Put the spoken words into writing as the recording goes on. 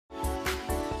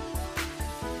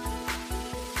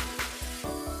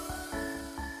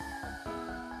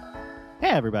Hey,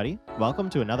 everybody.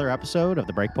 Welcome to another episode of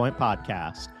the Breakpoint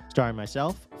Podcast, starring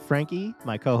myself, Frankie,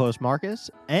 my co-host Marcus,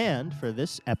 and for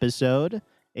this episode,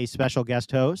 a special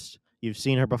guest host. You've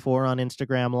seen her before on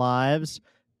Instagram Lives,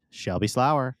 Shelby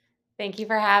Slower. Thank you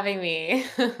for having me.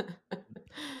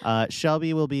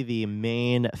 Shelby will be the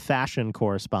main fashion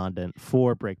correspondent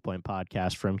for Breakpoint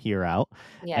Podcast from here out.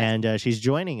 Yes. And she's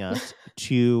joining us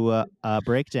to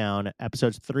break down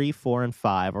episodes 3, 4, and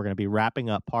 5. We're going to be wrapping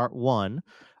up part 1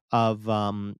 of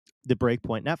the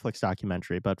Breakpoint Netflix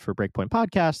documentary. But for Breakpoint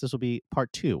Podcast, this will be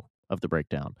part 2 of the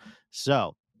breakdown.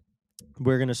 So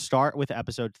we're going to start with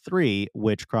episode 3,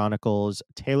 which chronicles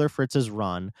Taylor Fritz's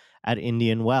run at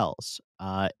Indian Wells.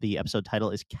 The episode title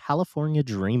is California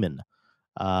Dreamin'.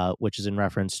 Which is in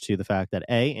reference to the fact that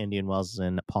A, Indian Wells is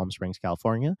in Palm Springs,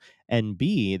 California, and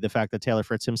B, the fact that Taylor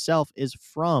Fritz himself is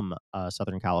from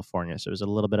Southern California. So it was a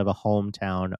little bit of a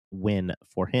hometown win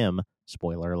for him.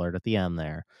 Spoiler alert at the end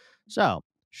there. So,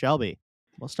 Shelby,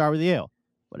 we'll start with you.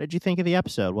 What did you think of the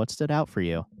episode? What stood out for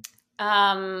you?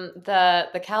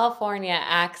 The California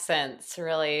accents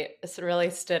really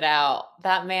stood out.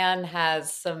 That man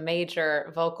has some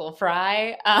major vocal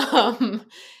fry.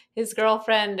 His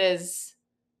girlfriend is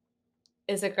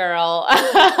a girl.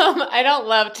 I don't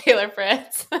love Taylor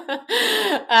Fritz. But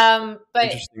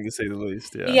interesting to say the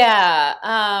least. Yeah.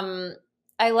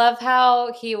 I love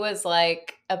how he was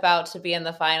like about to be in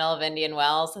the final of Indian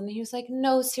Wells, and he was like,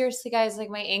 "No, seriously, guys,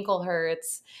 like my ankle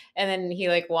hurts." And then he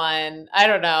like won. I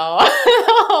don't know.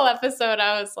 The whole episode,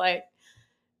 I was like,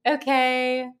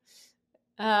 "Okay,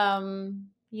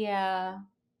 yeah,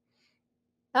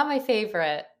 not my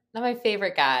favorite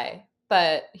guy,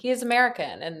 but he is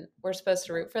American, and we're supposed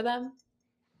to root for them."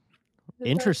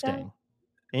 Interesting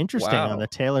Wow. On the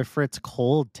Taylor Fritz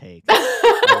cold take.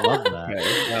 I love that.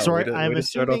 Okay. So I'm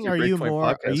assuming, are you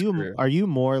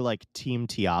more like Team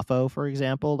Tiafo, for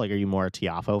example? Like, are you more a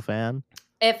Tiafo fan?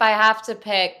 If I have to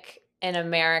pick an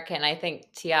American, I think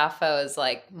Tiafo is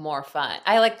like more fun.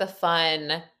 I like the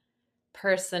fun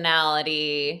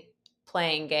personality,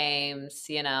 playing games,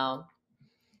 you know.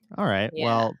 All right. Yeah.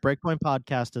 Well, Breakpoint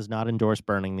Podcast does not endorse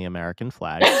burning the American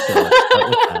flag. So let's start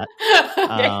with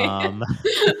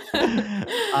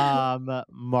that.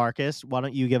 Marcus, why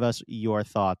don't you give us your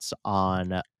thoughts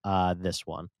on this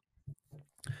one?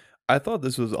 I thought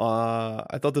this was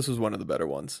one of the better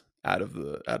ones out of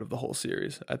the whole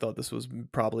series. I thought this was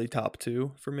probably top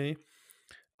 2 for me.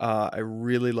 I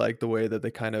really like the way that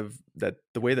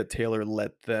the way that Taylor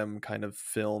let them kind of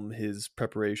film his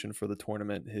preparation for the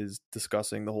tournament, his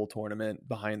discussing the whole tournament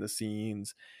behind the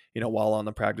scenes, while on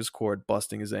the practice court,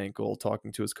 busting his ankle,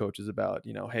 talking to his coaches about,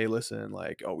 hey, listen,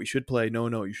 like, oh, we should play. No,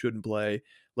 you shouldn't play.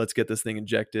 Let's get this thing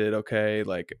injected. Okay.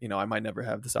 Like, I might never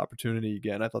have this opportunity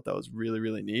again. I thought that was really,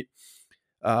 really neat.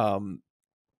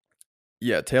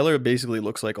 Yeah, Taylor basically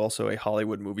looks like also a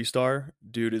Hollywood movie star.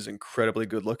 Dude is incredibly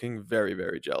good looking, very,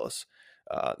 very jealous.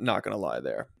 Not gonna lie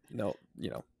there. No,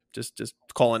 just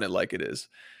calling it like it is.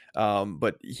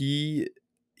 But he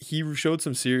showed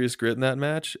some serious grit in that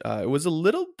match. It was a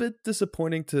little bit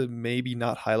disappointing to maybe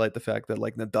not highlight the fact that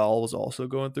like Nadal was also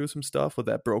going through some stuff with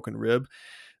that broken rib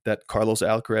that Carlos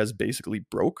Alcaraz basically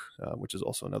broke, which is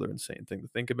also another insane thing to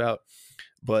think about.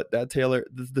 But that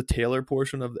the Taylor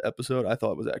portion of the episode, I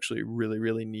thought was actually really,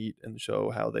 really neat, and show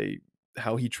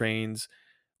how he trains,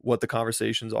 what the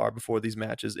conversations are before these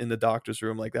matches in the doctor's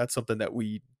room. Like, that's something that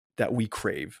we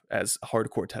crave as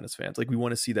hardcore tennis fans. Like, we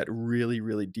want to see that really,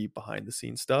 really deep behind the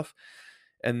scenes stuff.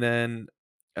 And then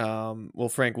well,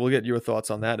 Frank, we'll get your thoughts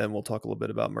on that, and we'll talk a little bit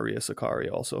about Maria Sakkari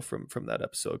also from that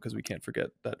episode, because we can't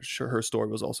forget that her story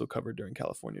was also covered during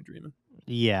California Dreamin'.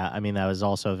 Yeah, I mean, that was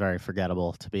also very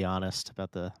forgettable, to be honest,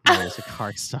 about the Maria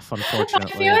Sakkari stuff,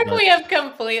 unfortunately. I feel like we have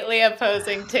completely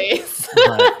opposing tastes.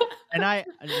 And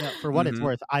for what it's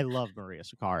worth, I love Maria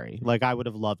Sakkari. Like, I would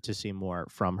have loved to see more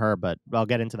from her, but I'll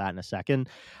get into that in a second.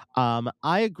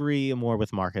 I agree more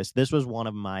with Marcus. This was one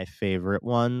of my favorite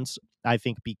ones, I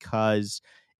think, because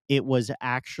it was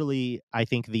actually, I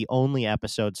think, the only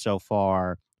episode so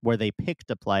far where they picked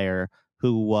a player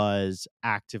who was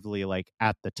actively like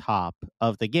at the top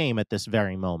of the game at this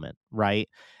very moment, right?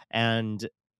 And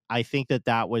I think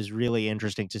that was really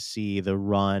interesting to see the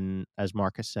run, as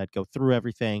Marcus said, go through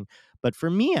everything. But for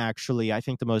me, actually, I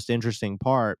think the most interesting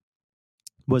part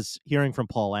was hearing from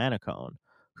Paul Annacone,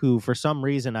 who for some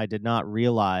reason I did not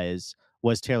realize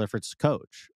was Taylor Fritz's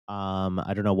coach.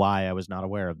 I don't know why I was not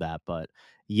aware of that, but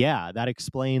yeah, that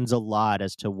explains a lot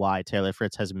as to why Taylor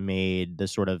Fritz has made the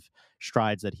sort of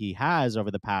strides that he has over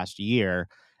the past year.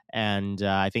 And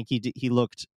I think he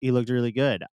looked really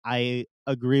good. I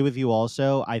agree with you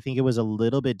also. I think it was a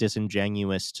little bit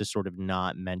disingenuous to sort of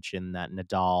not mention that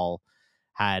Nadal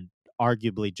had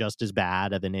arguably just as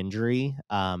bad of an injury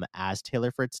as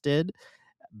Taylor Fritz did.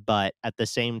 But at the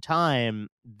same time,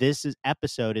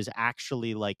 episode is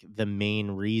actually like the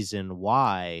main reason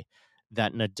why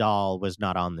that Nadal was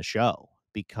not on the show,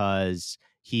 because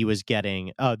he was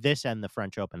getting this and the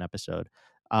French Open episode,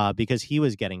 because he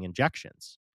was getting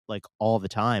injections like all the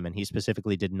time, and he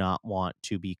specifically did not want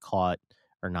to be caught,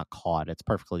 or not caught. It's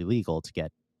perfectly legal to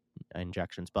get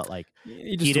injections, but like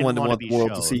He just didn't didn't want to want be the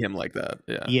world to see showed. him like that.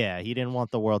 Yeah. Yeah, he didn't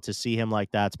want the world to see him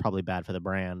like that. It's probably bad for the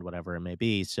brand, whatever it may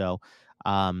be. So,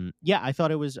 yeah, I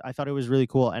thought it was really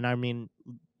cool. And I mean,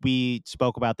 we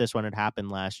spoke about this when it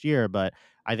happened last year, but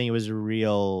I think it was a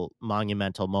real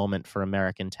monumental moment for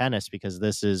American tennis, because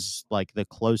this is like the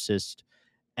closest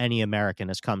any American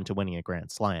has come to winning a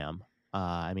Grand Slam.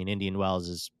 I mean, Indian Wells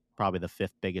is probably the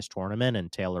fifth biggest tournament,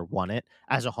 and Taylor won it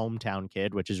as a hometown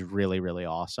kid, which is really, really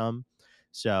awesome.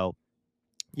 So,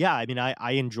 yeah, I mean,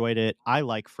 I enjoyed it. I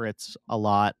like Fritz a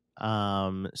lot.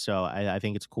 So I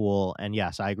think it's cool. And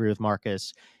yes, I agree with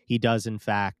Marcus. He does, in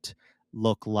fact,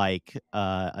 look like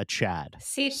a Chad.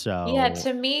 See, yeah, So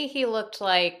to me, he looked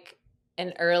like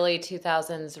an early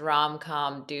 2000s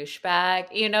rom-com douchebag.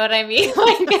 You know what I mean?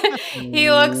 Like,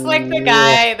 he looks like the Whoa.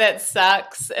 guy that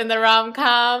sucks in the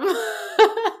rom-com.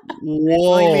 you're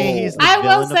telling me he's the I will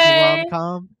villain of the say,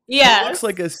 rom-com? He looks yes.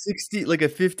 like like a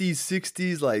 50s,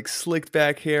 60s, like slicked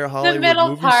back hair The Hollywood middle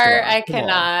movie part, star. I Come on.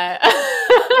 cannot.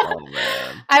 Oh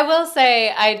man. I will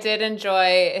say I did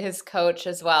enjoy his coach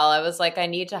as well. I was like, I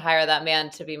need to hire that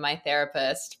man to be my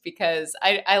therapist, because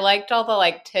I liked all the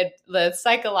like the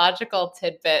psychological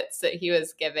tidbits that he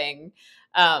was giving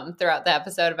throughout the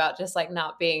episode about just like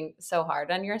not being so hard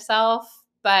on yourself.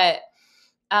 But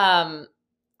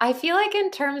I feel like in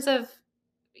terms of,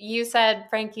 you said,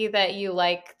 Frankie, that you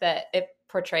like that it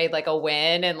portrayed like a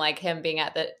win and like him being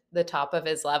at the top of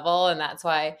his level, and that's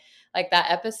why like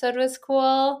that episode was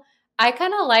cool. I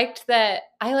kind of liked that.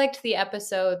 I liked the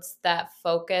episodes that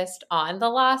focused on the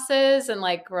losses and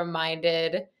like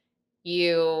reminded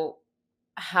you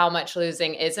how much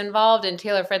losing is involved. And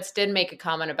Taylor Fritz did make a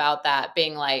comment about that,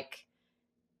 being like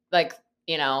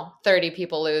 30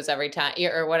 people lose every time,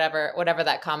 or whatever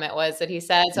that comment was that he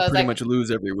said. So You I was pretty like, much lose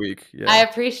every week. I Yeah. Yeah.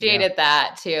 appreciated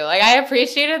that too. Like, I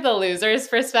appreciated the loser's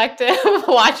perspective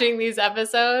watching these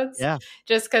episodes, Yeah.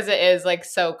 just because it is like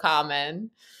so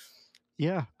common.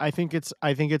 Yeah. I think it's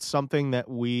something that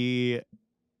we,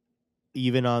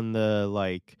 even on the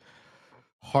like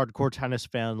hardcore tennis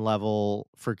fan level,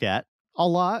 forget a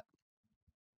lot,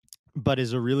 but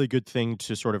is a really good thing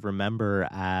to sort of remember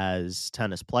as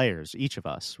tennis players, each of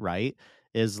us, right?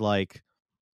 Is like,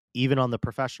 even on the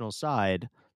professional side,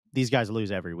 these guys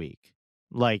lose every week.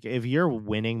 Like, if you're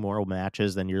winning more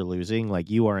matches than you're losing, like,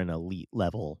 you are an elite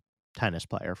level tennis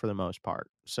player for the most part.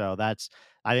 So I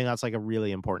think that's like a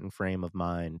really important frame of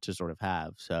mind to sort of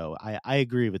have. So I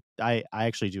agree with, I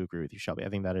actually do agree with you, Shelby. I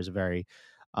think that is a very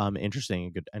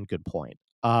interesting and good point.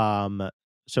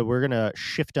 So we're gonna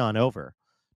shift on over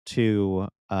to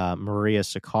Maria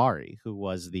Sakkari, who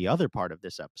was the other part of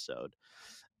this episode.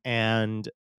 And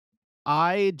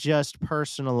I just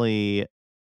personally,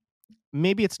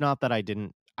 maybe it's not that I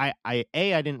didn't, I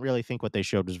didn't really think what they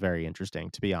showed was very interesting,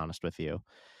 to be honest with you.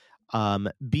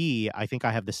 B, I think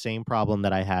I have the same problem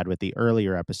that I had with the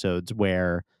earlier episodes,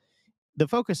 where the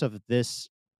focus of this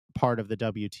part of the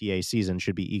WTA season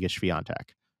should be Iga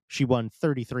Swiatek. She won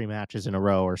 33 matches in a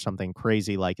row or something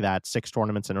crazy like that, 6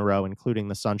 tournaments in a row, including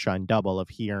the Sunshine Double of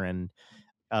here and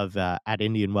of at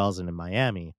Indian Wells and in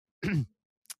Miami. And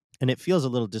it feels a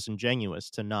little disingenuous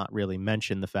to not really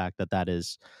mention the fact that that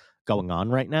is going on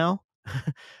right now.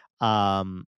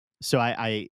 um, so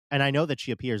and I know that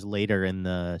she appears later in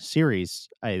the series,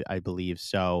 I believe.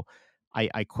 So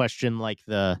I question like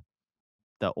the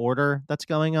order that's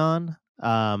going on.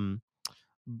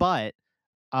 But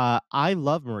I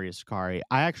love Maria Sakkari.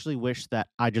 I actually wish that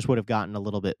I just would have gotten a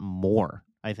little bit more,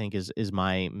 I think is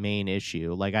my main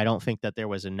issue. Like, I don't think that there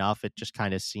was enough. It just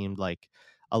kind of seemed like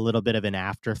a little bit of an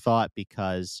afterthought,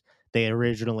 because they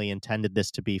originally intended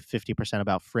this to be 50%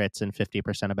 about Fritz and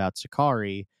 50% about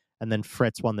Sakkari. And then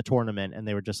Fritz won the tournament, and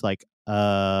they were just like,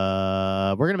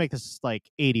 we're going to make this like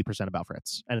 80% about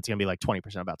Fritz, and it's going to be like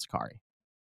 20% about Sakkari.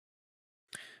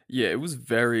 Yeah, it was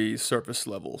very surface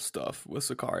level stuff with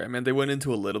Sakkari. I mean, they went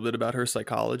into a little bit about her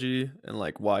psychology and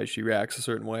like why she reacts a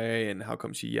certain way and how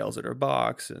come she yells at her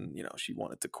box, and she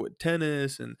wanted to quit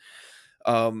tennis. And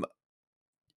um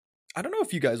I don't know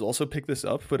if you guys also picked this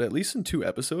up, but at least in 2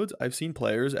 episodes, I've seen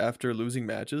players after losing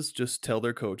matches just tell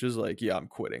their coaches like, "Yeah, I'm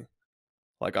quitting.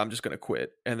 Like, I'm just gonna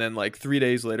quit." And then like 3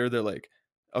 days later, they're like,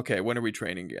 "Okay, when are we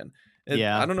training again?" And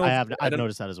Yeah, I don't know if I I've don't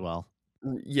noticed that as well.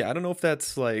 Yeah, I don't know if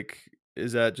that's like,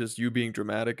 is that just you being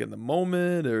dramatic in the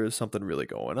moment or is something really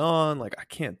going on? Like, I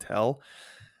can't tell.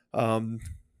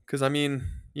 Because I mean,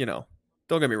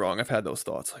 don't get me wrong, I've had those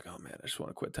thoughts like, oh man, I just want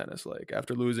to quit tennis. Like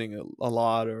after losing a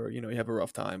lot, or you have a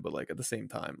rough time, but like at the same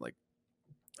time, like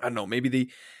I don't know, maybe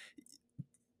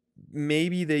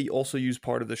they also use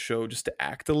part of the show just to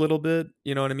act a little bit.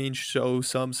 You know what I mean? Show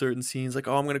some certain scenes like,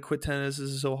 oh, I'm gonna quit tennis. This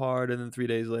is so hard, and then 3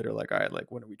 days later, like, all right,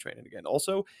 like when are we training again?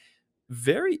 Also,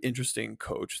 very interesting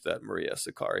coach that Maria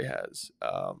Sakkari has.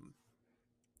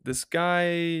 This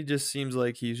guy just seems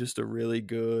like he's just a really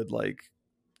good like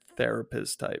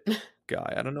therapist type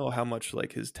guy. I don't know how much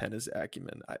like his tennis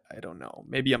acumen. I don't know.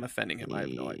 Maybe I'm offending him. I have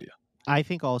no idea. I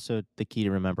think also the key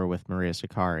to remember with Maria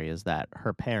Sakkari is that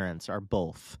her parents are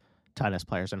both tennis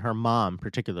players, and her mom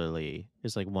particularly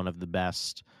is like one of the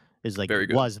best. Is like Very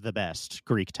good. was the best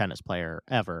Greek tennis player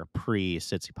ever pre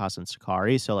Tsitsipas and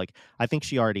Sakkari. So like I think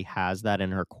she already has that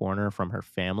in her corner from her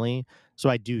family. So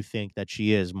I do think that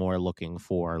she is more looking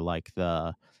for like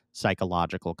the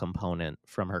psychological component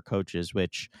from her coaches,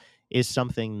 which is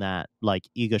something that like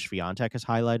Iga Swiatek has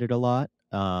highlighted a lot,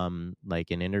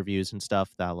 like in interviews and stuff,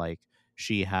 that like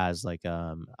she has like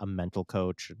a mental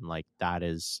coach, and like that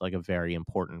is like a very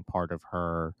important part of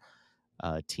her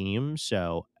team.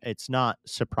 So it's not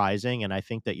surprising, and I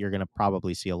think that you're going to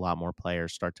probably see a lot more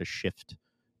players start to shift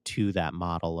to that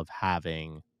model of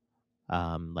having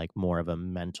like more of a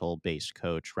mental based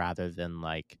coach rather than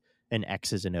like an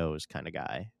X's and O's kind of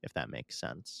guy, if that makes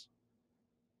sense.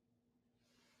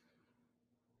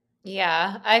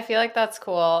 Yeah, I feel like that's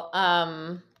cool.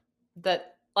 That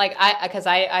like because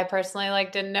I personally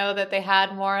like didn't know that they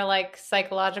had more like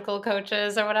psychological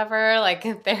coaches or whatever,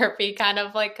 like therapy kind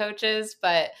of like coaches,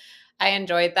 but I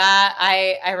enjoyed that.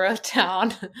 I wrote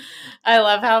down I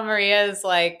love how Maria is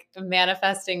like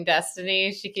manifesting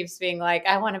destiny. She keeps being like,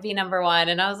 I want to be number one.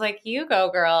 And I was like, you go,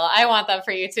 girl. I want that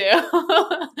for you too.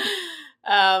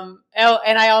 Oh,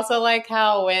 and I also like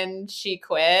how when she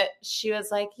quit, she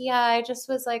was like, yeah, I just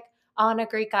was like on a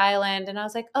Greek island. And I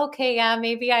was like, okay, yeah,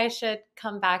 maybe I should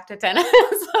come back to tennis.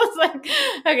 I was like,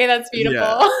 okay, that's Yeah.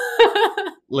 beautiful.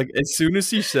 Like as soon as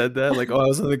he said that, like, oh, I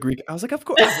was on the Greek. I was like, of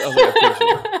course. I was like, of course you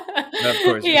were. Of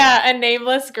course you were. Yeah, a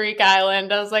nameless Greek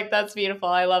island. I was like, that's beautiful.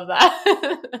 I love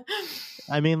that.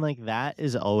 I mean, like that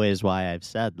is always why I've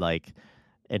said like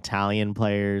Italian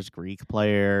players, Greek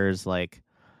players, like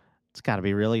it's got to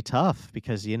be really tough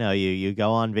because you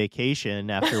go on vacation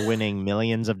after winning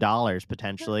millions of dollars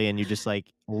potentially, and you just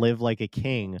like live like a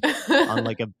king on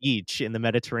like a beach in the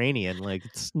Mediterranean. Like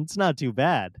it's not too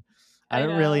bad. I I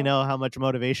don't really know. know how much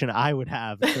motivation I would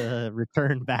have to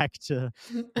return back to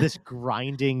this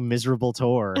grinding, miserable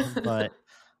tour, but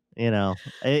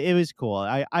it was cool.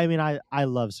 I mean, I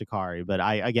love Sakari, but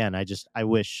I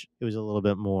wish it was a little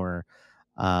bit more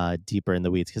deeper in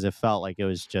the weeds, because it felt like it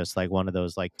was just like one of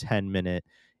those like 10-minute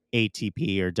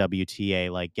ATP or WTA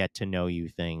like get to know you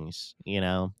things,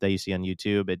 that you see on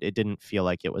YouTube. It didn't feel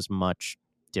like it was much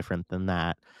different than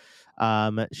that.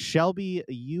 Shelby,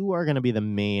 you are going to be the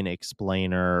main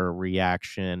explainer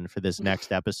reaction for this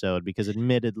next episode, because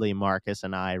admittedly Marcus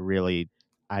and I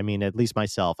mean, at least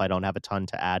myself, I don't have a ton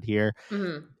to add here.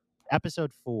 Mhm.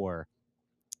 Episode 4,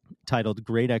 titled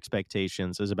Great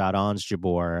Expectations, is about Ons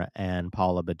Jabeur and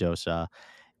Paula Badosa.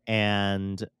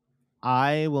 And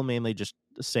I will mainly just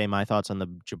say my thoughts on the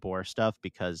Jabeur stuff,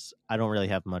 because I don't really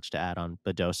have much to add on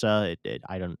Badosa.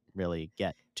 I don't really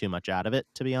get too much out of it,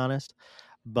 to be honest.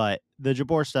 But the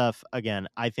Jabeur stuff, again,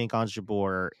 I think Ons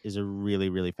Jabeur is a really,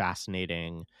 really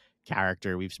fascinating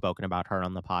character. We've spoken about her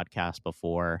on the podcast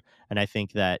before, and I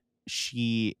think that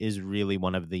she is really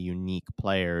one of the unique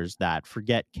players that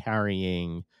forget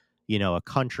carrying, a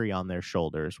country on their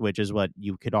shoulders, which is what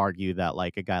you could argue that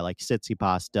like a guy like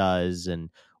Tsitsipas does,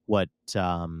 and what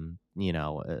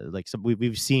like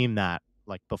we've seen that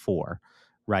like before,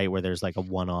 right, where there's like a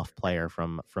one-off player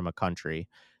from a country.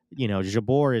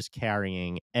 Jabeur is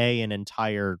carrying an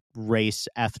entire race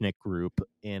ethnic group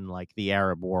in like the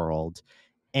Arab world,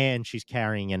 and she's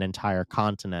carrying an entire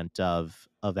continent of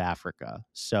Africa.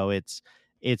 So it's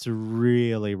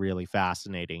really, really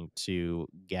fascinating to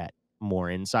get more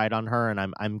insight on her, and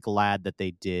I'm glad that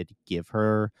they did give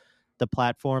her the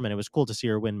platform, and it was cool to see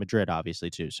her win Madrid, obviously,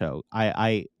 too. So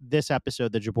I this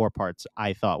episode, the Jabeur parts,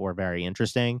 I thought were very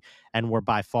interesting, and were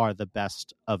by far the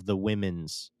best of the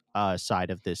women's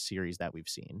side of this series that we've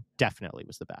seen. Definitely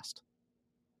was the best.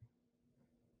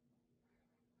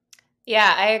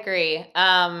 Yeah, I agree.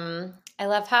 I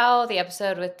love how the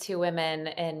episode with two women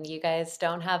and you guys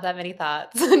don't have that many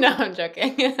thoughts. No, I'm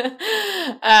joking. Yeah,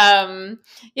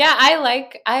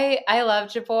 I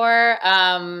love Jabor.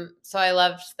 So I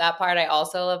loved that part. I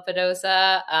also love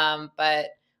Badosa. But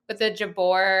with the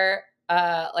Jabor,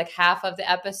 like half of the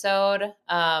episode,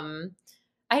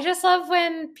 I just love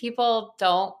when people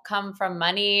don't come from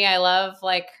money. I love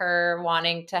like her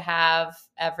wanting to have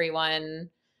everyone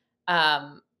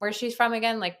where she's from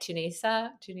again, like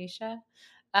Tunisia.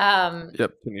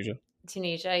 Yep, Tunisia.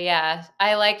 Tunisia, yeah.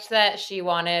 I liked that she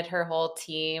wanted her whole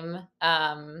team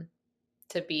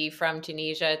to be from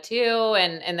Tunisia too,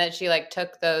 and that she like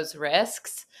took those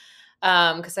risks.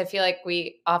 Because I feel like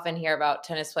we often hear about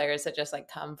tennis players that just like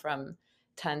come from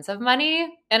tons of money,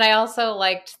 and I also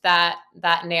liked that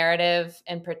narrative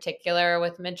in particular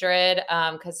with Madrid,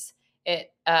 because it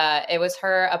was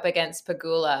her up against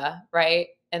Pagula, right,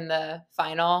 in the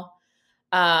final.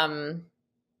 Um,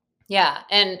 yeah,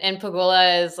 and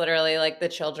Pagula is literally like the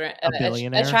children, A a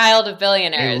billionaire, child of a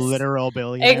billionaires. literal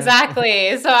billionaire.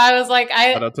 Exactly. So I was like,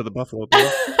 Shout out to the Buffalo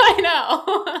Bills. I know.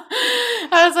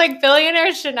 I was like,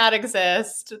 billionaires should not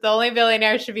exist. The only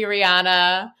billionaire should be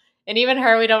Rihanna, and even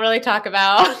her we don't really talk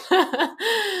about.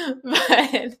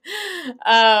 but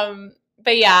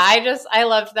but yeah, I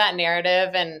loved that narrative,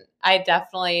 and I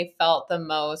definitely felt the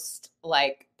most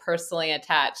like personally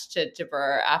attached to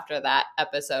Jabber after that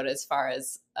episode, as far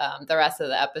as the rest of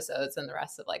the episodes and the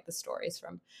rest of like the stories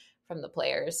from the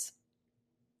players.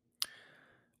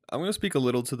 I'm going to speak a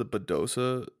little to the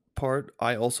Badosa part.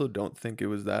 I also don't think it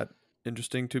was that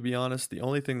interesting, to be honest. The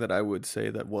only thing that I would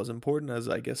say that was important is,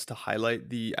 I guess, to highlight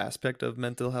the aspect of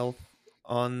mental health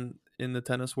on in the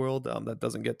tennis world that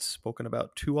doesn't get spoken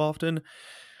about too often.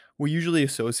 We usually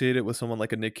associate it with someone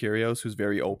like a Nick Kyrgios, who's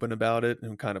very open about it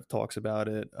and kind of talks about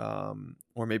it,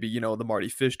 or maybe the Marty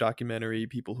Fish documentary.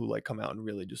 People who like come out and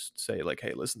really just say like,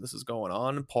 "Hey, listen, this is going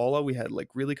on." Paula, we had like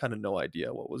really kind of no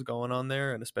idea what was going on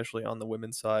there, and especially on the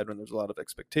women's side when there's a lot of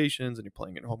expectations and you're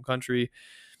playing in your home country.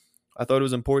 I thought it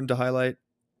was important to highlight.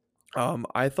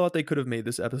 I thought they could have made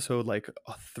this episode like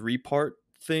a 3-part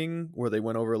thing where they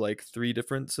went over like 3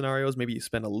 different scenarios. Maybe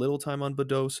spend a little time on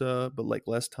Badosa, but like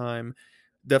less time.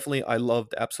 Definitely,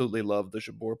 absolutely loved the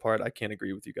Jabor part. I can't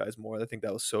agree with you guys more. I think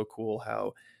that was so cool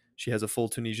how she has a full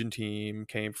Tunisian team,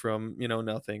 came from,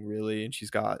 nothing really, and she's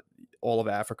got all of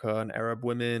Africa and Arab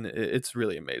women. It's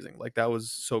really amazing. Like that was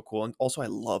so cool. And also I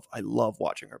love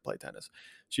watching her play tennis.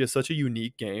 She has such a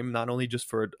unique game, not only just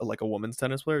for like a women's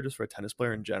tennis player, just for a tennis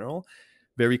player in general.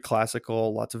 Very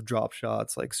classical, lots of drop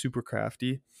shots, like super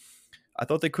crafty. I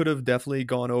thought they could have definitely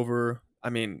gone over. I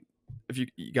mean, if you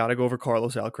got to go over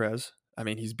Carlos Alcaraz. I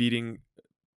mean, he's beating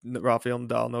Rafael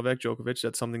Nadal, Novak Djokovic.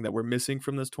 That's something that we're missing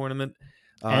from this tournament.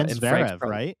 And And Frank's Zverev,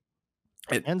 right?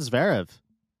 And Zverev.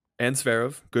 And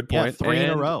Zverev, good Yeah, point. 3 in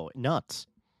a row. Nuts.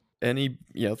 And he,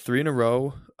 3 in a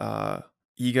row.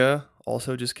 Iga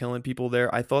also just killing people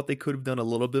there. I thought they could have done a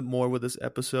little bit more with this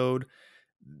episode.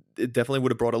 It definitely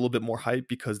would have brought a little bit more hype,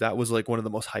 because that was like one of the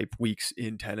most hype weeks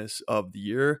in tennis of the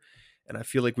year. And I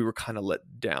feel like we were kind of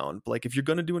let down. Like if you're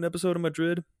going to do an episode of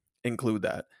Madrid, include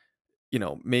that.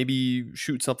 Maybe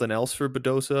shoot something else for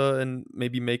Badosa and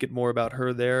maybe make it more about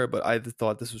her there. But I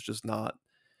thought this was just not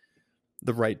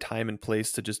the right time and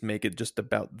place to just make it just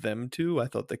about them two. I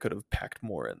thought they could have packed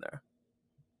more in there.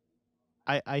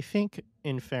 I think,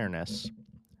 in fairness,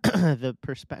 the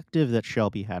perspective that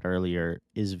Shelby had earlier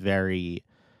is very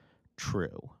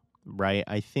true, right?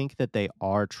 I think that they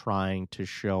are trying to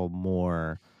show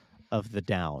more of the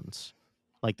downs.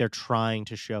 Like they're trying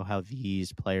to show how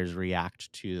these players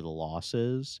react to the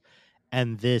losses.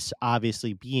 And this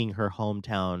obviously being her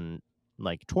hometown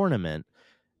like tournament,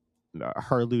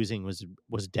 her losing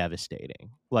was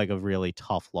devastating. Like a really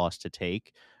tough loss to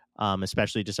take.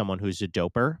 Especially to someone who's a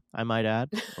doper, I might add.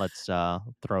 Let's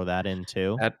throw that in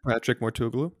too. At Patrick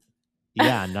Mouratoglou.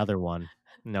 Yeah, another one.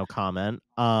 No comment.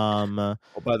 Oh,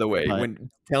 by the way, but- when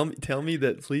tell me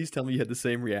that, please tell me you had the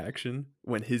same reaction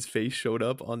when his face showed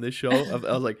up on this show. I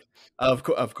was like, of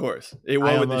course.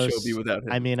 What would the show be without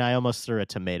him? I mean, I almost threw a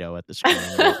tomato at the screen.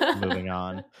 Moving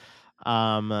on.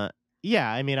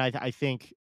 Yeah, I mean, I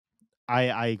think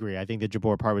I agree. I think the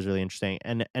Jabor part was really interesting,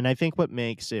 and I think what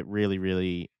makes it really,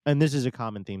 really, and this is a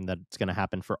common theme that's going to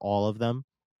happen for all of them.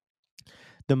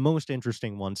 The most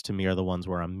interesting ones to me are the ones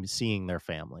where I'm seeing their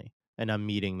family and I'm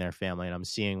meeting their family and I'm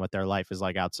seeing what their life is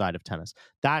like outside of tennis.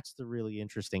 That's the really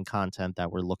interesting content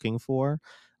that we're looking for.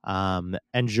 And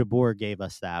Jabor gave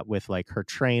us that with like her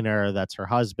trainer, that's her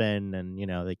husband, and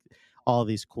like all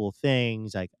these cool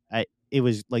things. Like it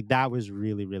was like that was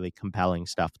really, really compelling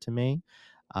stuff to me.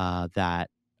 That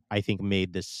I think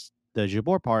made this the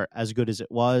Jabeur part as good as it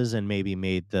was, and maybe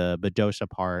made the Badosa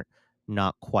part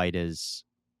not quite as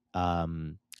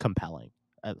compelling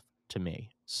to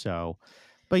me. So,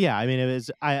 but yeah, I mean,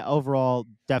 I overall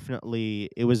definitely,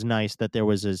 it was nice that there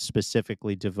was a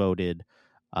specifically devoted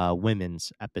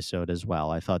women's episode as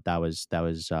well. I thought that was I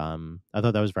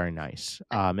thought that was very nice,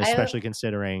 I especially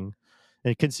considering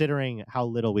how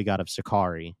little we got of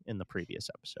Sakari in the previous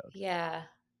episode. yeah.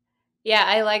 Yeah,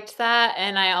 I liked that,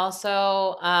 and I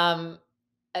also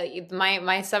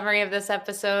my summary of this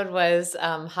episode was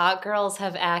hot girls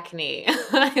have acne.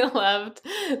 I loved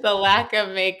the lack of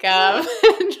makeup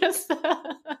and just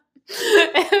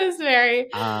it was very.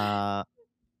 Yeah,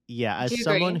 Do you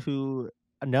agree?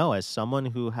 as someone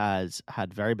who has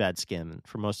had very bad skin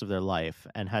for most of their life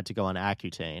and had to go on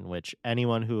Accutane, which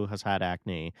anyone who has had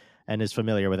acne and is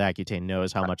familiar with Accutane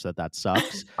knows how much that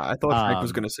sucks. I thought Frank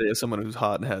was Um, going to say as someone who's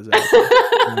hot and has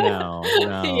acne. no,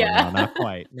 Yeah. not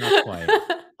quite, not quite.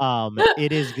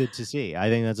 It is good to see. I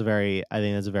think that's a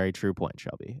very true point,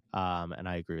 Shelby. And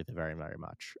I agree with it very, very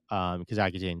much. Because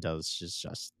Accutane does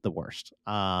just the worst.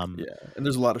 Yeah, and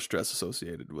there's a lot of stress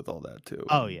associated with all that too.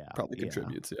 Oh And yeah, probably yeah,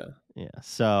 contributes. Yeah. yeah.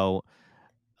 So,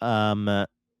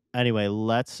 anyway,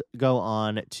 let's go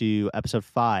on to episode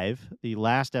 5, the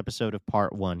last episode of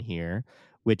part 1 here,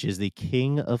 which is the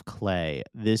King of Clay.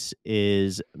 This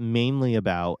is mainly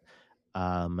about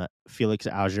Felix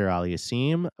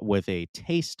Auger-Aliassime with a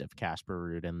taste of Casper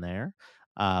Ruud in there,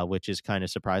 which is kind of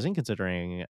surprising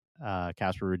considering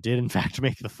Casper Ruud did in fact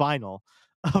make the final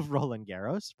of Roland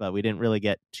Garros, but we didn't really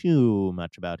get too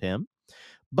much about him.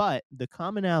 But the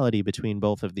commonality between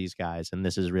both of these guys, and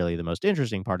this is really the most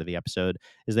interesting part of the episode,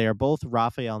 is they are both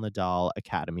Rafael Nadal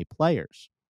Academy players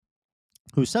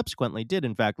who subsequently did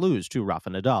in fact lose to Rafa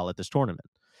Nadal at this tournament.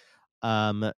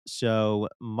 So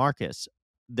Marcus,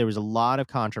 there was a lot of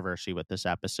controversy with this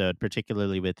episode,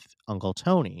 particularly with Uncle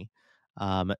Tony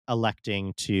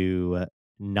electing to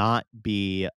not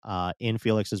be in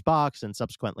Felix's box and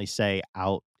subsequently say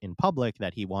out in public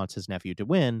that he wants his nephew to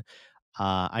win.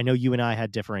 I know you and I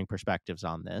had differing perspectives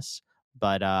on this,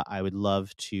 but I would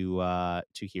love to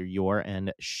hear your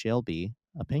and Shelby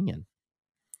opinion.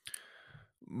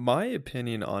 My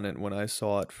opinion on it when I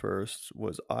saw it first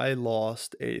was I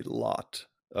lost a lot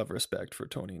of respect for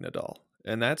Tony Nadal.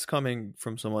 And that's coming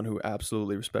from someone who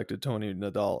absolutely respected Tony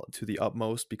Nadal to the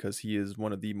utmost because he is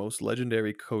one of the most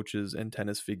legendary coaches and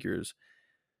tennis figures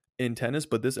in tennis.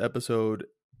 But this episode,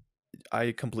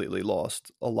 I completely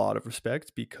lost a lot of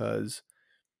respect because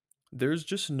there's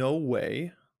just no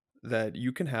way that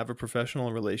you can have a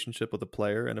professional relationship with a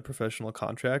player and a professional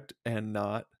contract and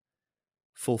not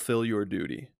fulfill your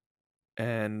duty.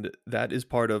 And that is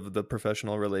part of the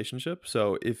professional relationship.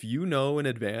 So if you know in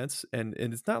advance, and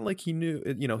it's not like he knew,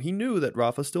 he knew that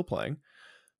Rafa's still playing.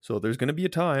 So there's going to be a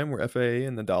time where FA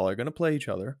and Nadal are going to play each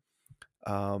other.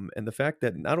 And the fact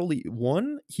that not only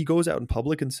one, he goes out in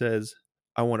public and says,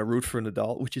 I want to root for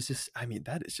Nadal, which is just, I mean,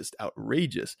 that is just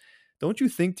outrageous. Don't you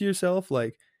think to yourself,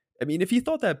 like, I mean, if he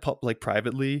thought that like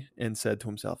privately and said to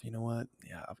himself, you know what?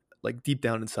 Yeah, like deep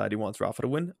down inside, he wants Rafa to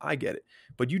win. I get it.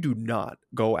 But you do not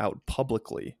go out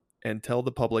publicly and tell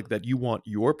the public that you want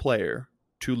your player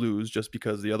to lose just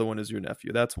because the other one is your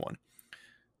nephew. That's one.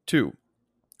 Two,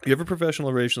 you have a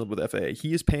professional relationship with FA.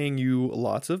 He is paying you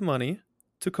lots of money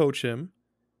to coach him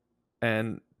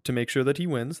and to make sure that he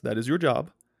wins. That is your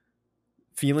job.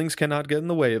 Feelings cannot get in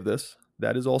the way of this.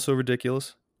 That is also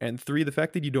ridiculous. And three, the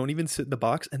fact that you don't even sit in the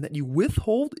box and that you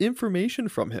withhold information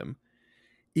from him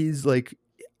is like,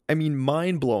 I mean,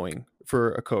 mind-blowing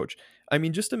for a coach. I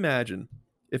mean, just imagine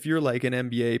if you're like an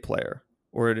NBA player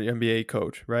or an NBA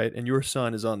coach, right? And your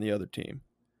son is on the other team.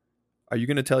 Are you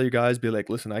going to tell your guys, be like,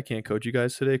 listen, I can't coach you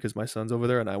guys today because my son's over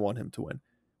there and I want him to win?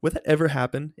 Would that ever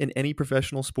happen in any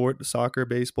professional sport? Soccer,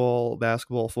 baseball,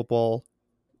 basketball, football?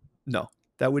 No,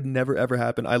 that would never, ever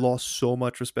happen. I lost so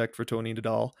much respect for Tony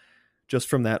Nadal just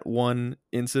from that one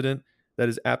incident. That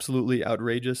is absolutely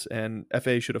outrageous, and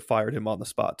FA should have fired him on the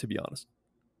spot, to be honest.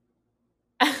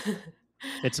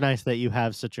 It's nice that you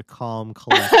have such a calm,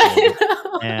 collected,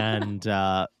 and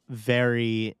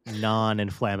very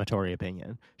non-inflammatory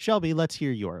opinion. Shelby, let's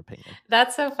hear your opinion.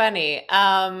 That's so funny.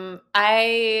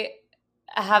 I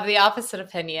have the opposite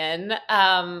opinion.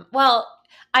 Well,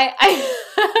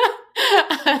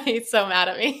 he's so mad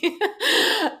at me.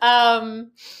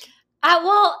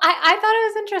 I thought it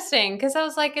was interesting because I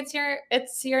was like, it's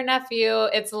your nephew.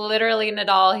 It's literally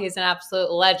Nadal. He's an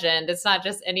absolute legend. It's not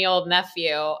just any old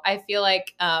nephew. I feel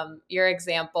like your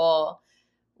example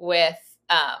with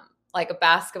like a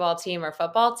basketball team or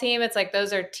football team, it's like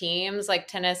those are teams. Like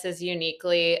tennis is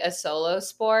uniquely a solo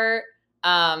sport.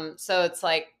 So it's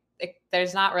like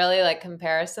there's not really like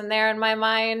comparison there in my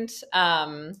mind.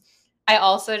 I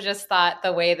also just thought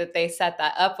the way that they set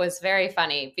that up was very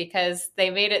funny because they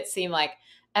made it seem like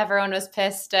everyone was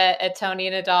pissed at Tony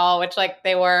Nadal, which like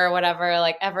they were, whatever,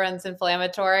 like everyone's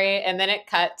inflammatory. And then it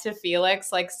cut to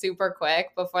Felix like super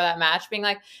quick before that match being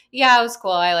like, yeah, it was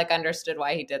cool. I like understood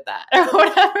why he did that or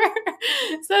whatever.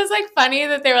 So it's like funny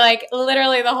that they were like,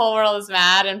 literally the whole world is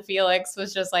mad. And Felix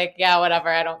was just like, yeah, whatever.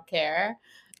 I don't care.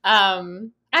 I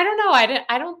don't know.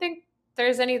 I don't think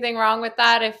there's anything wrong with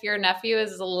that if your nephew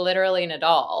is literally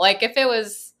Nadal. Like if it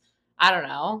was, I don't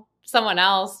know, someone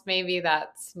else, maybe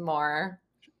that's more.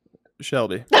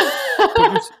 Shelby,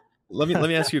 let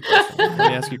me ask you a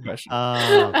question.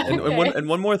 And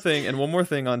one more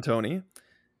thing on Tony.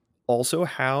 Also,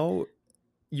 how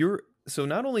so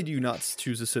not only do you not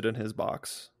choose to sit in his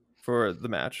box for the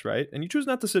match, right? And you choose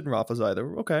not to sit in Rafa's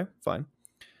either. Okay, fine.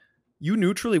 You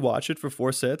neutrally watch it for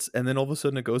 4 sets, and then all of a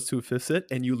sudden it goes to a 5th set,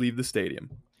 and you leave the stadium.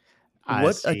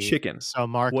 What a chicken! So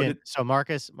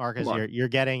Marcus, you're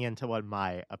getting into what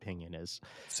my opinion is.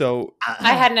 So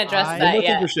I hadn't addressed that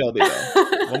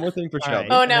yet. One more thing for Shelby.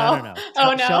 Oh no!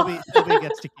 Oh no! Shelby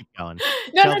gets to keep going.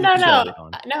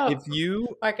 No. If you,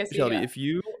 Marcus, Shelby, if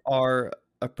you are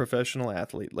a professional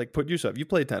athlete, like put yourself, you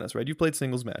played tennis, right? You played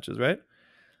singles matches, right?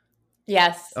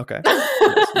 Yes. Okay.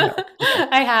 Yes, okay.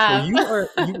 I have.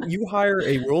 So you hire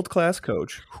a world-class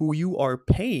coach who you are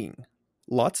paying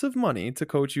lots of money to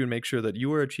coach you and make sure that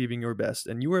you are achieving your best,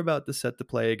 and you are about to set to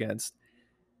play against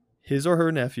his or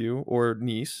her nephew or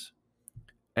niece,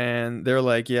 and they're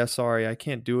like, yeah, sorry, I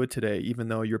can't do it today, even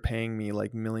though you're paying me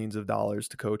like millions of dollars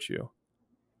to coach you.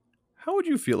 How would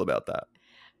you feel about that?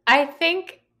 I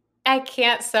think I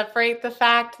can't separate the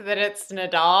fact that it's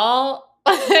Nadal.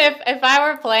 if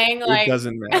I were playing like, it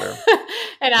doesn't matter.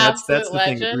 An absolute that's the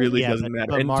legend. thing. It really doesn't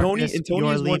matter. And Marcus, Tony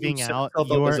is leaving out.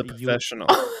 As a professional.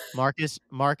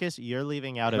 Marcus, you're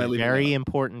leaving out a very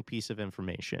important piece of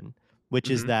information,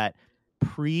 which is that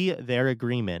pre their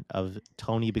agreement of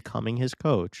Tony becoming his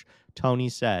coach, Tony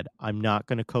said, "I'm not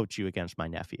going to coach you against my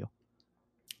nephew."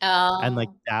 And like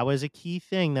that was a key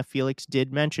thing that Felix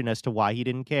did mention as to why he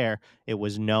didn't care. It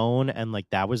was known, and like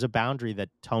that was a boundary that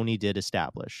Tony did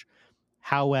establish.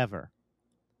 However,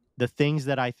 the things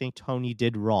that I think Tony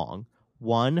did wrong,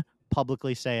 one,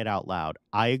 publicly say it out loud.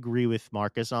 I agree with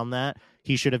Marcus on that.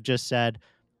 He should have just said,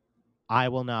 I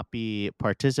will not be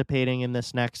participating in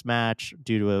this next match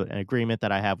due to an agreement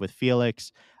that I have with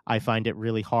Felix. I find it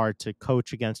really hard to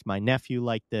coach against my nephew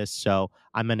like this, so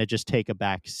I'm going to just take a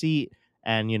back seat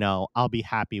and, you know, I'll be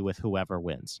happy with whoever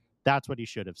wins. That's what he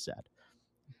should have said.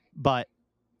 But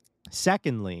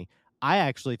secondly, I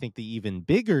actually think the even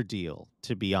bigger deal,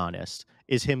 to be honest,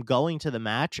 is him going to the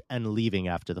match and leaving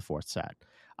after the 4th set.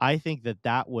 I think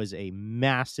that was a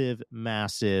massive,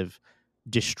 massive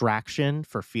distraction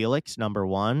for Felix, number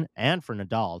one, and for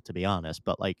Nadal, to be honest.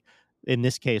 But like in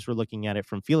this case, we're looking at it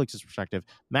from Felix's perspective,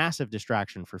 massive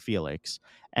distraction for Felix.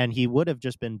 And he would have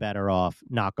just been better off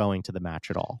not going to the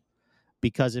match at all.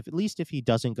 Because at least if he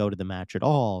doesn't go to the match at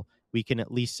all, we can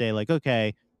at least say like,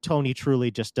 okay, Tony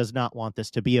truly just does not want this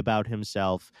to be about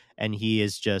himself, and he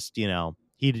is just, you know,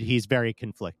 he's very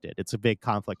conflicted. It's a big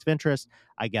conflict of interest.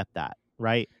 I get that,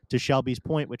 right? To Shelby's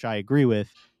point, which I agree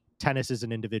with, tennis is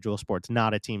an individual sport, it's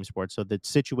not a team sport. So the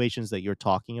situations that you're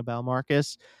talking about,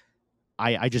 Marcus,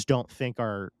 I just don't think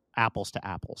are apples to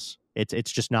apples.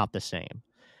 It's just not the same.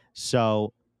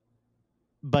 So,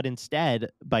 but instead,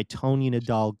 by Tony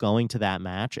Nadal going to that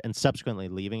match and subsequently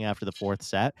leaving after the 4th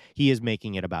set, he is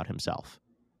making it about himself.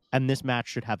 And this match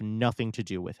should have nothing to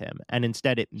do with him. And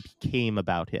instead, it became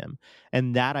about him.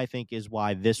 And that, I think, is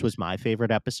why this was my favorite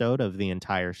episode of the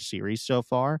entire series so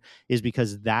far, is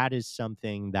because that is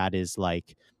something that is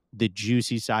like the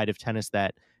juicy side of tennis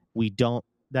that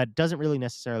that doesn't really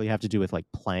necessarily have to do with like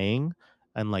playing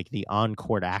and like the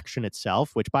on-court action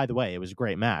itself, which, by the way, it was a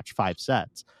great match, 5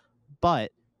 sets.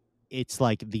 But it's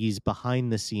like these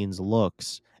behind-the-scenes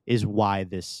looks is why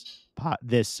this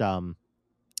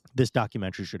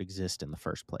documentary should exist in the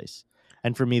first place.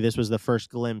 And for me, this was the first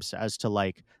glimpse as to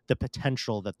like the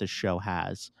potential that the show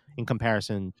has in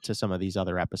comparison to some of these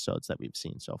other episodes that we've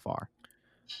seen so far.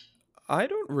 I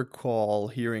don't recall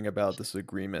hearing about this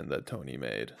agreement that Tony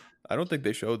made. I don't think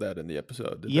they showed that in the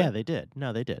episode. Did they did.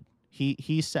 No, they did.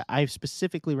 He said, I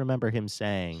specifically remember him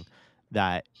saying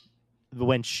that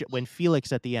when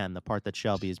Felix at the end, the part that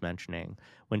Shelby is mentioning,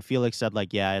 when Felix said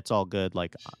like, yeah, it's all good,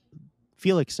 like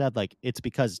Felix said like it's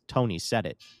because Tony said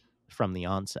it from the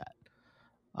onset.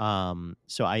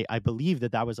 So I believe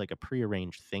that was like a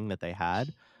prearranged thing that they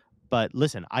had. But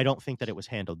listen, I don't think that it was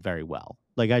handled very well.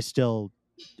 Like I still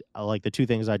like the two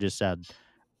things I just said.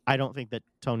 I don't think that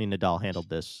Tony Nadal handled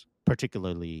this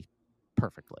particularly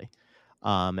perfectly.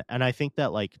 And I think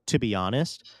that, like, to be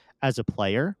honest, as a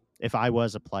player, if I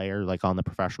was a player like on the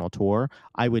professional tour,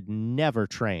 I would never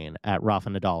train at Rafa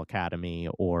Nadal Academy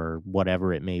or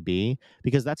whatever it may be,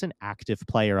 because that's an active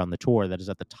player on the tour that is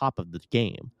at the top of the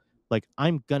game. Like,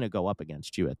 I'm gonna go up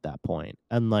against you at that point.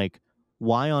 And like,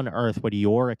 why on earth would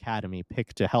your academy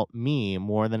pick to help me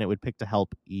more than it would pick to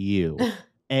help you?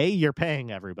 A, you're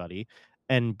paying everybody,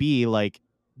 and B, like,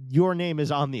 your name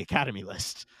is on the academy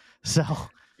list. So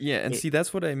yeah, and see,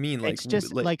 that's what I mean. Like, it's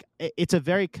just like it's a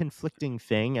very conflicting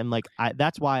thing, and like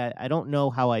that's why I don't know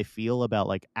how I feel about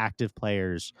like active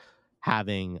players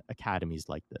having academies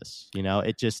like this. You know,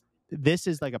 this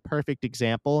is like a perfect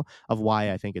example of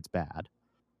why I think it's bad.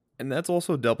 And that's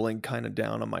also doubling kind of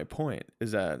down on my point,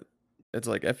 is that it's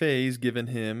like FAA's given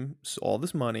him all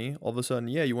this money. All of a sudden,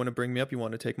 yeah, you want to bring me up, you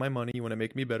want to take my money, you want to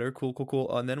make me better,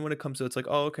 cool. And then when it comes to, it's like,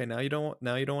 oh, okay, now you don't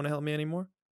want to help me anymore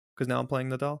because now I'm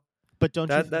playing Nadal. But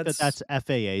don't you think that's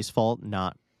FAA's fault,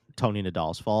 not Tony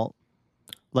Nadal's fault?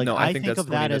 Like, no, I think of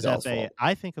that as Nadal's fault.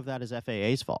 I think of that as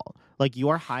FAA's fault. Like,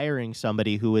 you're hiring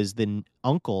somebody who is the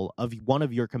uncle of one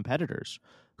of your competitors,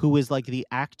 who is like the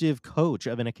active coach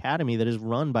of an academy that is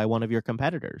run by one of your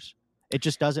competitors. It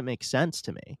just doesn't make sense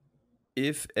to me.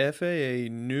 If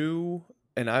FAA knew,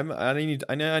 and I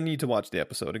need to watch the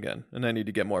episode again, and I need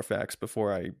to get more facts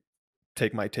before I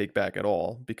take my take back at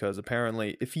all, because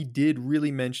apparently if he did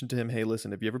really mention to him, hey,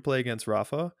 listen, if you ever play against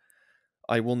Rafa,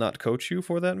 I will not coach you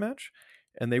for that match,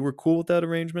 and they were cool with that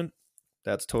arrangement,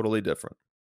 that's totally different.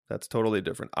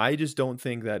 I just don't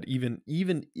think that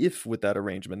even if with that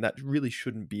arrangement, that really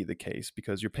shouldn't be the case,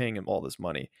 because you're paying him all this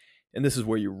money, and this is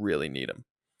where you really need him.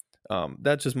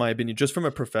 That's just my opinion, just from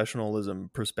a professionalism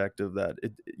perspective, that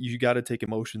you got to take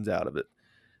emotions out of it.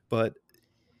 But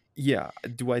yeah,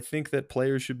 do I think that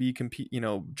players should be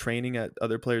training at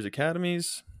other players'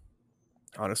 academies?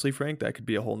 Honestly, Frank, that could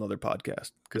be a whole nother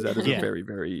podcast, because that is a very,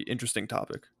 very interesting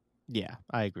topic. Yeah,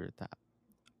 I agree with that.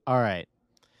 All right.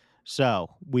 So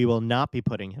we will not be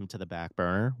putting him to the back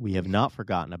burner. We have not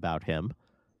forgotten about him.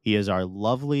 He is our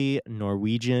lovely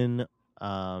Norwegian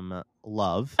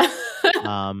love.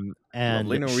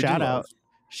 And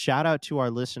shout out to our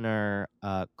listener,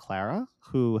 Clara,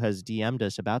 who has DM'd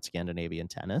us about Scandinavian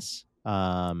tennis.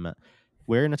 We're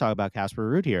going to talk about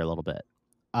Casper Ruud here a little bit.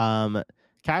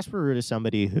 Casper Ruud is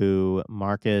somebody who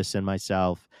Marcus and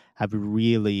myself have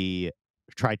really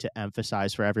tried to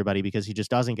emphasize for everybody, because he just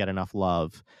doesn't get enough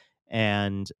love.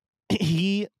 And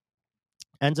he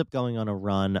ends up going on a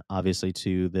run, obviously,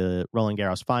 to the Roland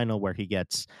Garros final, where he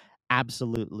gets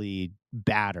absolutely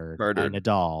battered by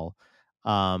Nadal.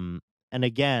 And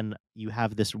again, you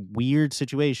have this weird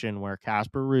situation where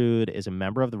Casper Ruud is a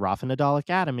member of the Rafa Nadal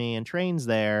Academy and trains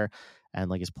there, and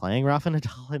like is playing Rafa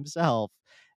Nadal himself.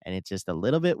 And it's just a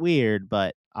little bit weird,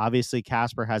 but obviously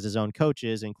Casper has his own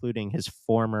coaches, including his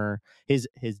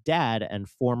dad and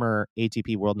former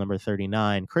ATP world number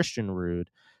 39, Christian Ruud.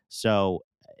 So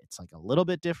it's like a little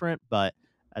bit different, but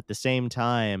at the same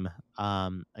time,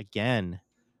 again,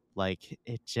 like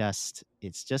it's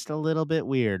just a little bit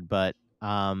weird. But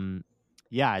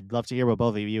yeah, I'd love to hear what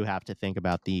both of you have to think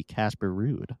about the Casper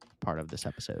Ruud part of this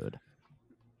episode.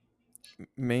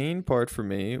 Main part for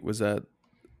me was that,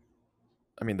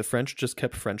 I mean, the French just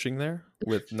kept Frenching there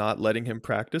with not letting him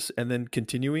practice, and then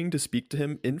continuing to speak to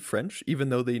him in French, even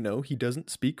though they know he doesn't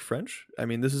speak French. I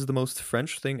mean, this is the most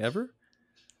French thing ever.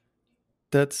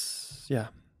 That's, yeah,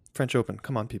 French Open.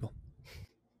 Come on, people.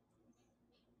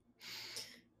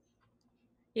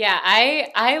 Yeah,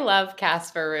 I love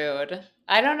Casper Ruud.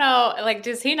 I don't know, like,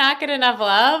 does he not get enough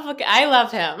love? I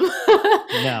love him.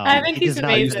 No, I think he's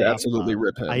amazing. I used to absolutely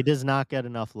rip him. He does not get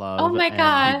enough love. Oh my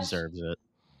gosh, he deserves it.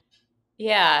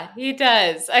 Yeah, he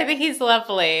does. I think he's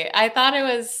lovely. I thought it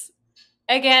was,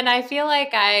 again, I feel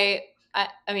like I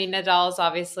mean, Nadal is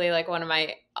obviously like one of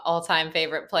my all-time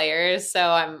favorite players, so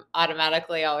I'm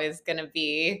automatically always going to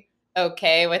be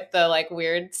okay with the like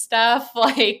weird stuff,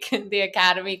 like the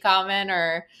academy comment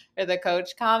or the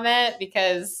coach comment,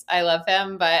 because I love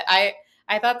him. But I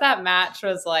thought that match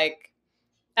was like,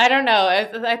 I don't know.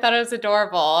 I thought it was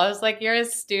adorable. I was like, you're a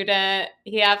student.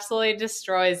 He absolutely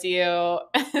destroys you.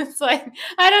 It's like,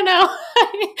 I don't know.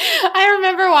 I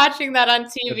remember watching that on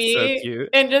TV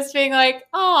and just being like,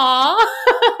 aw,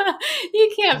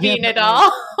 you can't beat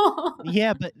Nadal.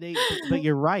 Yeah, but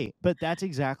you're right. But that's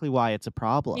exactly why it's a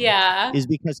problem. Yeah. Is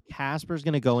because Casper's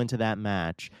going to go into that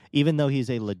match, even though he's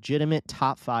a legitimate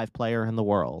top 5 player in the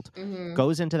world,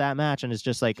 goes into that match and is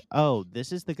just like, oh,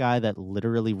 this is the guy that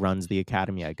literally runs the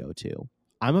academy I go to.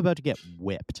 I'm about to get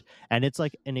whipped. And it's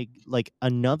like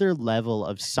another level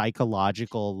of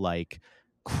psychological like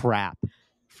crap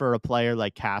for a player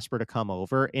like Casper to come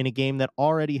over in a game that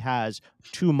already has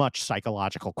too much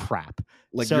psychological crap.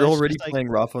 Like, So you're it's already just like, playing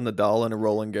Rafa Nadal in a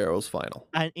Roland Garros final.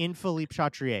 and in Philippe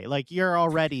Chatrier, like you're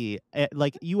already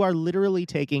like you are literally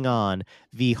taking on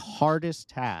the hardest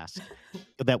task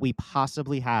that we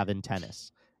possibly have in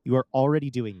tennis. You are already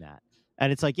doing that.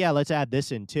 And it's like, yeah, let's add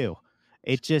this in too.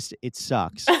 It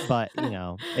sucks, but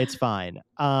it's fine.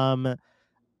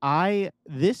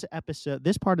 This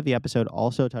part of the episode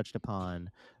also touched upon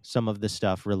some of the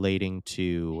stuff relating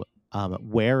to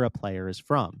where a player is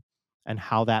from and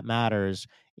how that matters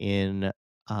in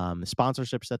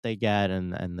sponsorships that they get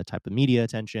and the type of media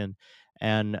attention.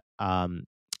 And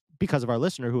because of our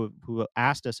listener who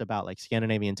asked us about like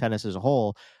Scandinavian tennis as a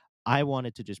whole, I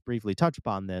wanted to just briefly touch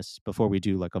upon this before we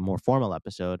do like a more formal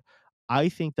episode. I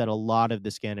think that a lot of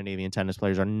the Scandinavian tennis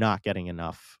players are not getting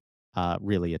enough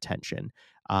really attention.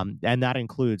 And that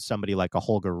includes somebody like a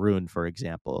Holger Rune, for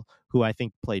example, who I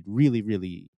think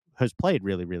has played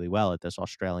really, really well at this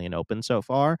Australian Open so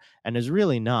far and is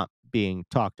really not being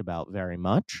talked about very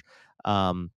much.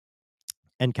 And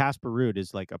Casper Ruud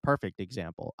is like a perfect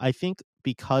example. I think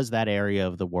because that area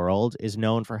of the world is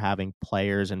known for having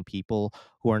players and people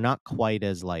who are not quite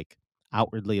as like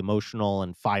outwardly emotional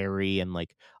and fiery and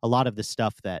like a lot of the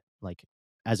stuff that like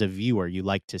as a viewer you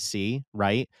like to see,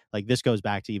 right? Like this goes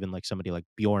back to even like somebody like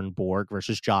Bjorn Borg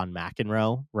versus John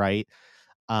McEnroe, right?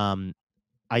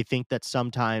 I think that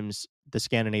sometimes the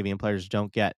Scandinavian players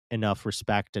don't get enough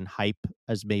respect and hype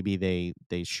as maybe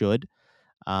they should.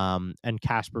 And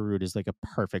Casper Ruud is like a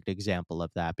perfect example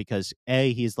of that because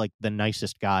he's like the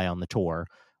nicest guy on the tour.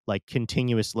 Like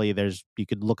continuously, you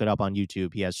could look it up on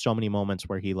YouTube. He has so many moments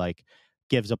where he like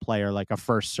gives a player like a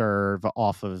first serve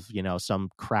off of some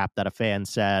crap that a fan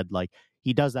said. Like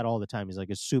he does that all the time. He's like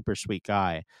a super sweet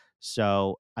guy.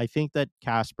 So I think that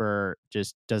Casper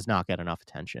just does not get enough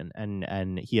attention,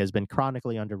 and he has been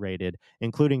chronically underrated,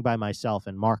 including by myself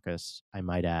and Marcus, I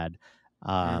might add.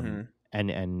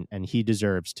 And he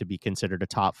deserves to be considered a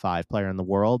top 5 player in the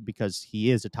world because he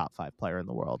is a top 5 player in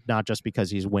the world, not just because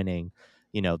he's winning,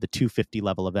 the 250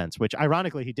 level events, which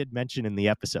ironically he did mention in the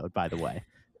episode, by the way.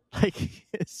 Like,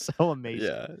 it's so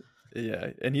amazing.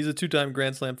 Yeah. And he's a 2-time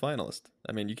Grand Slam finalist.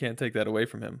 I mean, you can't take that away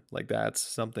from him. Like, that's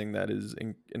something that is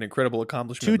an incredible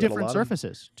accomplishment. Two different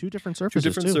surfaces. Two different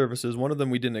surfaces. One of them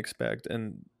we didn't expect.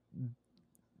 And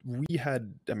we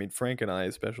had, I mean, Frank and I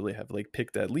especially have like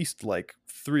picked at least like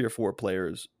 3 or 4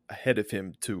 players ahead of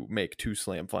him to make 2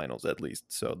 slam finals at least.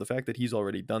 So the fact that he's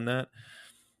already done that,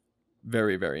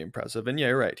 very, very impressive. And yeah,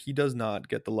 you're right. He does not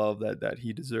get the love that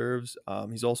he deserves.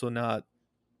 He's also not,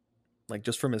 like,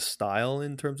 just from his style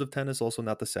in terms of tennis, also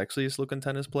not the sexiest looking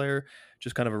tennis player,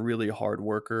 just kind of a really hard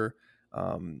worker.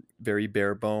 Very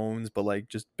bare bones, but like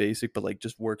just basic, but like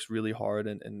just works really hard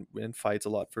and fights a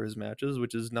lot for his matches,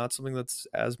 which is not something that's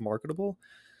as marketable.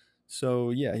 So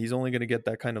yeah, he's only going to get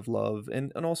that kind of love.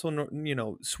 And also,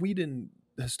 Sweden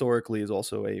historically is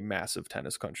also a massive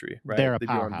tennis country, right? They're a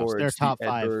powerhouse. They're top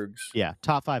 5. Edbergs,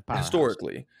 top 5 powerhouse.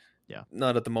 Historically. Yeah.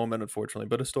 Not at the moment, unfortunately,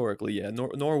 but historically, yeah.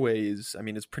 Norway is, I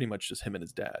mean, it's pretty much just him and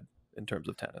his dad in terms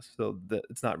of tennis. So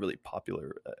it's not really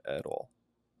popular at all.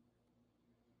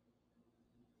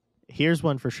 Here's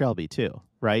one for Shelby too,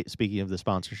 right? Speaking of the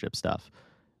sponsorship stuff,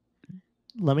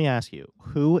 let me ask you,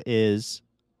 who is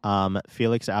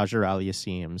Felix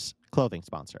Auger-Aliassime's clothing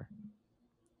sponsor?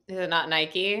 Is it not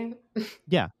Nike?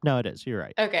 Yeah, no, it is. You're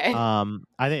right. Okay.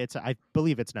 I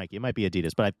believe it's Nike. It might be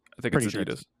Adidas, but I think it's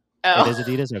Adidas. Oh. It is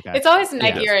Adidas? Okay. It's always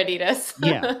Nike or Adidas.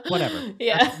 Yeah, whatever.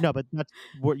 Yeah. But that's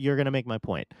you're going to make my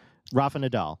point. Rafa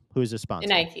Nadal, who's his sponsor?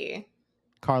 Nike.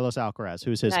 Carlos Alcaraz,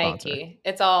 who's his sponsor? Nike.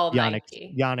 It's all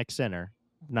Nike. Jannik Sinner,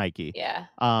 Nike. Yeah.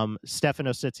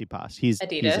 Stefano Tsitsipas, he's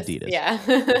Adidas. Yeah.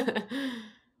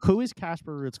 Who is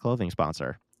Casper Ruud's clothing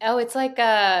sponsor? Oh, it's like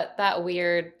that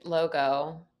weird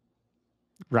logo.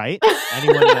 Right?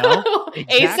 Anyone know?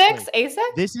 Exactly.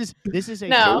 ASICS? This is a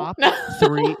top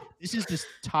 3. This is the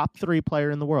top 3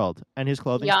 player in the world, and his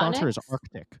clothing sponsor is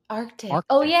Arctic. Arctic.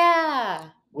 Oh yeah.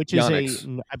 Which Yonex. is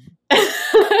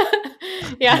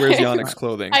yeah. Where's Jannik's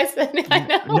clothing? I said I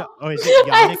know. No, is it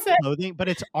Jannik's clothing? But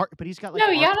it's but he's got like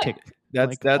Arctic.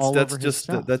 That's just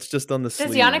on the sleeve.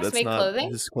 Does Yonex that's make not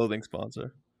clothing? His clothing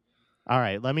sponsor. All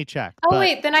right, let me check. Oh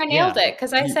wait, then I nailed it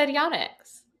because I said Yonex.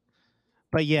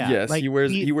 But yeah, yes, like, he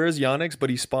wears Yonex, but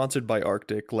he's sponsored by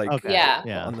Arctic, like on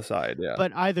the side. Yeah,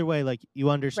 but either way, like you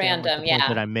understand the point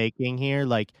that I'm making here.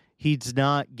 Like he's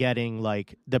not getting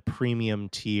like the premium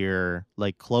tier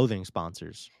like clothing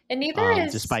sponsors, and neither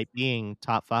is despite being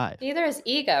top 5. Neither is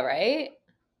Iga, right?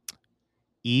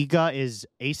 Iga is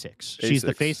Asics. She's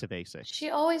the face of Asics. She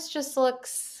always just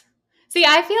looks. See,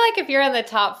 I feel like if you're in the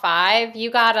top 5, you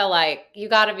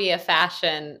gotta be a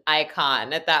fashion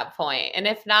icon at that point. And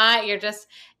if not, you're just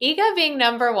Iga being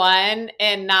number 1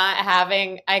 and not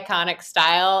having iconic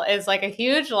style is like a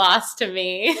huge loss to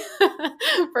me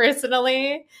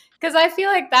personally. Because I feel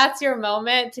like that's your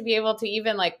moment to be able to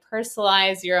even like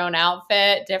personalize your own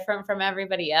outfit different from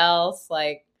everybody else.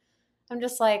 Like, I'm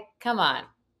just like, come on.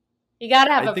 You got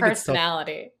to have a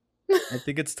personality. I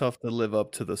think it's tough to live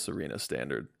up to the Serena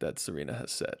standard that Serena has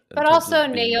set. But also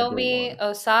Naomi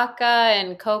Osaka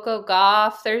and Coco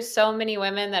Gauff. There's so many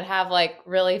women that have like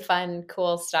really fun,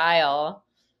 cool style.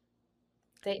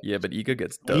 Yeah, but Iga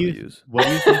gets W's. What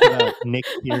do you think about Nick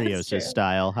Kyrgios'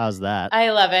 style? How's that? I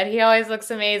love it. He always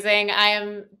looks amazing. I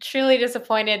am truly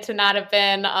disappointed to not have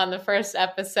been on the first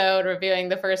episode reviewing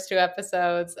the first 2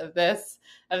 episodes of this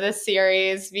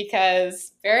series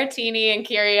because Berrettini and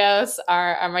Kyrgios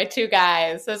are my 2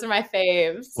 guys. Those are my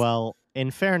faves. Well,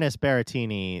 in fairness,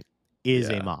 Berrettini is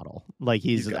a model. Like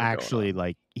he's actually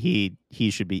like he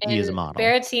should be. He is a model.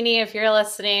 Berrettini, if you're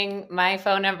listening, my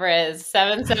phone number is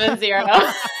 770.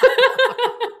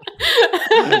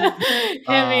 Hit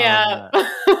me up.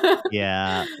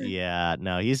 Yeah.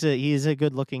 No, he's a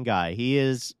good looking guy. He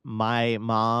is my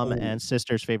mom and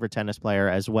sister's favorite tennis player,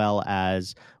 as well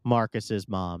as Marcus's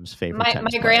mom's favorite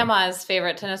tennis player. My grandma's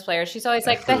favorite tennis player. She's always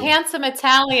like, the handsome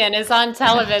Italian is on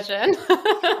television.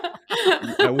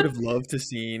 I would have loved to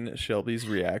seen Shelby's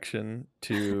reaction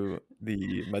to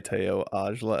the Matteo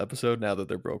Ajla episode now that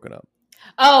they're broken up.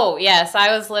 Oh, yes.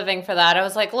 I was living for that. I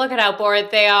was like, look at how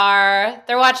bored they are.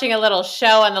 They're watching a little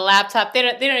show on the laptop. They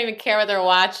don't even care what they're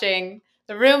watching.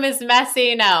 The room is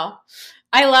messy. No.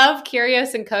 I love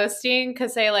Kyrgios and Costin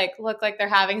because they like look like they're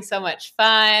having so much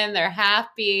fun. They're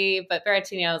happy. But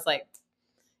Berrettini, I was like,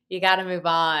 you got to move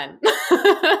on.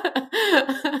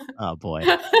 Oh, boy.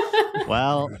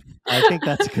 Well, I think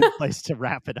that's a good place to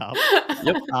wrap it up.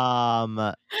 Yep.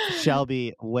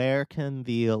 Shelby, where can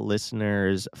the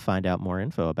listeners find out more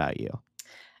info about you?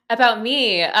 About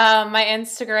me, my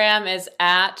Instagram is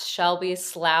at Shelby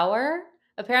Slower.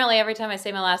 Apparently, every time I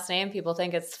say my last name, people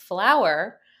think it's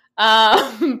Flower.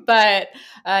 But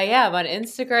yeah, I'm on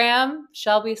Instagram,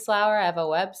 Shelby Slower. I have a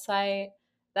website.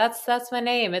 That's my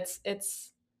name. It's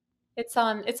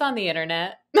on the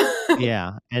internet.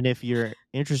 Yeah, and if you're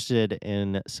interested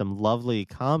in some lovely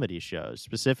comedy shows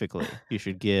specifically, you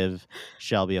should give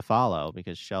Shelby a follow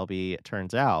because Shelby, it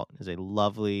turns out, is a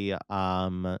lovely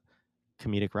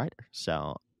comedic writer.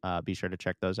 So be sure to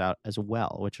check those out as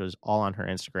well, which was all on her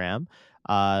Instagram.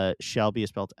 Shelby is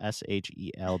spelled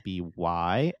Shelby,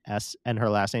 and her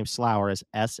last name Slower is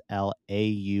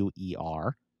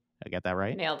Slauer. I get that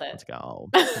right? Nailed it. Let's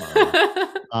go.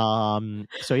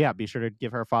 So yeah, be sure to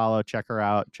give her a follow, check her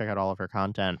out, check out all of her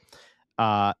content.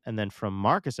 And then from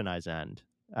Marcus and I's end,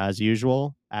 as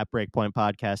usual, at Breakpoint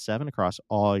Podcast 7 across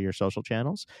all your social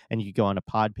channels. And you can go on to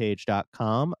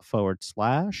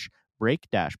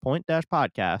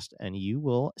podpage.com/break-point-podcast, and you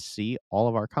will see all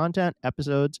of our content,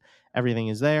 episodes, everything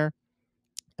is there.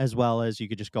 As well as you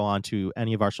could just go on to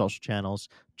any of our social channels,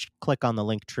 click on the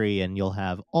link tree, and you'll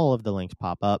have all of the links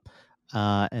pop up.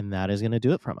 And that is going to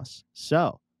do it from us.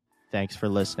 So thanks for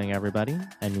listening, everybody,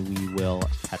 and we will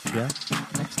catch you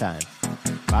next time.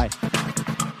 Bye.